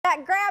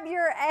back. Grab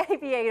your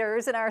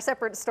aviators in our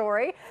separate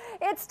story.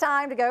 It's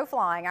time to go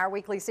flying. Our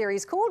weekly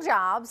series, Cool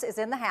Jobs, is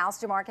in the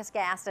house. Jamarcus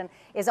Gaston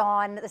is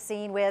on the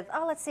scene with,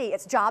 let's see,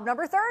 it's job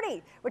number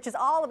 30, which is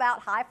all about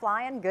high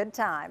flying, good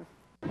time.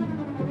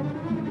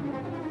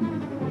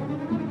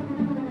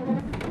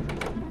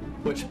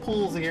 Which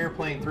pulls the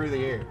airplane through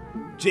the air.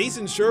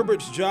 Jason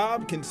Shurburtt's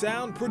job can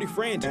sound pretty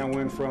frantic.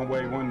 Downwind from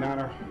runway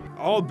 19er.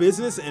 All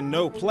business and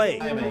no play.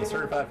 I am a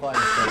certified flight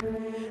instructor.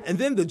 And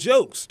then the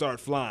jokes start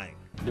flying.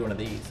 Doing one of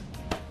these,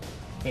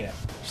 you know,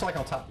 just like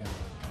on Top Gun.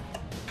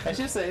 It's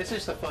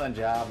just a fun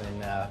job,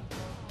 and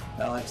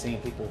I like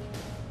seeing people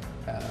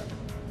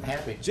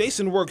happy.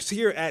 Jason works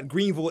here at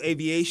Greenville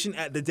Aviation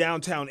at the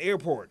downtown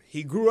airport.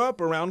 He grew up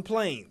around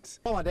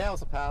planes. Well, my dad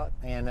was a pilot,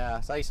 and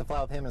so I used to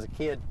fly with him as a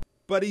kid.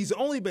 But he's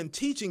only been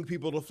teaching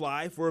people to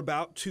fly for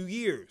about 2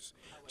 years.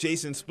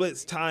 Jason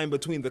splits time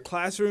between the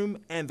classroom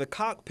and the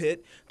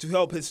cockpit to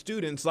help his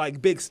students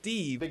like Big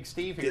Steve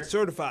here get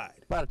certified.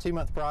 About a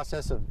 2-month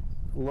process of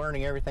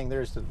learning everything there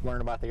is to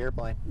learn about the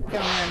airplane.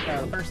 Come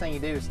in, the first thing you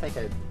do is take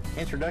an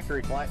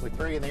introductory flight with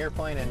 3 in the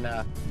airplane and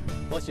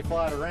let you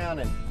fly it around,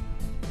 and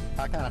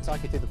I kind of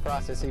talk you through the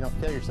process so you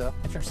don't kill yourself.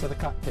 Entrance to the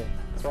cockpit.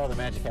 That's where all the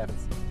magic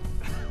happens.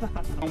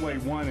 Runway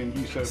 1 and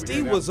you showed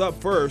Steve was up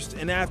first,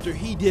 and after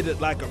he did it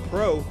like a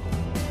pro,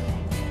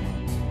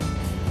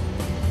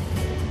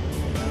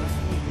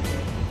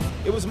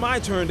 it was my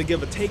turn to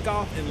give a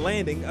takeoff and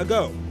landing a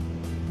go.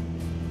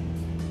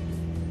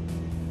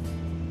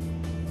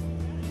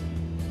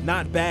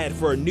 Not bad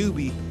for a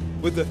newbie,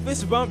 with a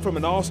fist bump from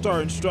an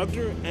all-star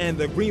instructor and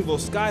the Greenville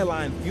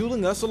skyline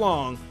fueling us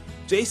along.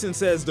 Jason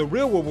says the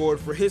real reward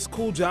for his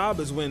cool job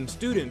is when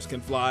students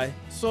can fly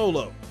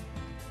solo.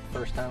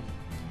 First time.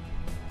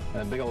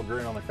 And a big old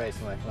grin on their face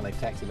when they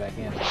taxi back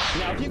in.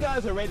 Now, if you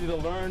guys are ready to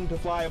learn to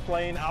fly a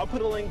plane, I'll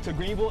put a link to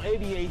Greenville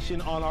Aviation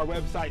on our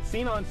website,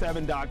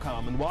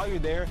 seenon7.com. And while you're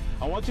there,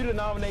 I want you to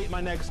nominate my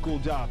next school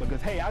job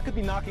because, hey, I could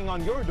be knocking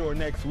on your door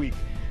next week.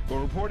 We're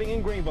reporting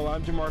in Greenville.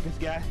 I'm Jamarcus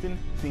Gaston,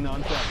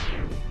 Seenon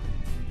 7.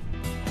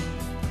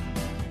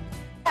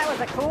 That was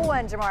a cool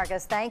one,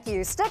 Jamarcus. Thank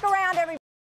you. Stick around, everybody.